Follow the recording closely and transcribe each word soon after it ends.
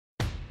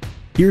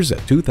Here's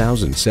a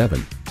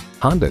 2007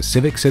 Honda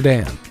Civic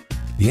sedan.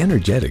 The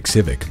energetic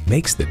Civic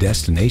makes the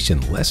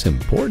destination less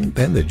important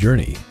than the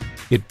journey.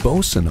 It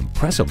boasts an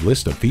impressive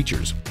list of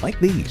features like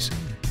these: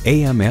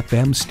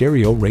 AM/FM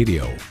stereo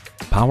radio,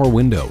 power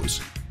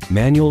windows,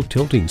 manual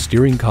tilting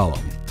steering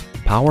column,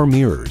 power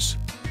mirrors,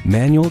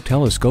 manual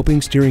telescoping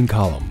steering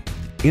column,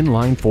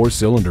 inline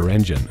 4-cylinder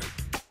engine,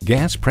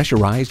 gas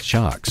pressurized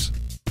shocks,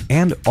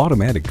 and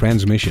automatic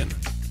transmission.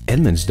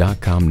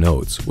 Edmunds.com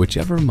notes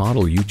whichever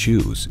model you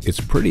choose,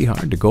 it's pretty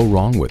hard to go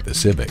wrong with the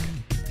Civic.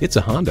 It's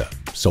a Honda,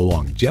 so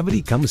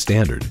longevity comes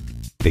standard.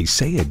 They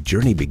say a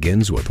journey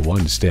begins with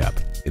one step.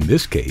 In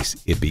this case,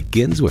 it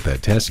begins with a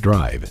test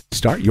drive.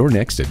 Start your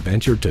next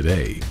adventure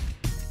today.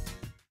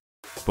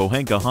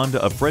 Pohanka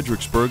Honda of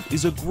Fredericksburg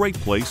is a great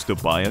place to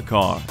buy a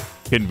car.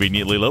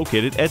 Conveniently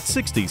located at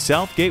 60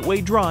 South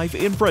Gateway Drive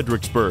in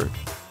Fredericksburg.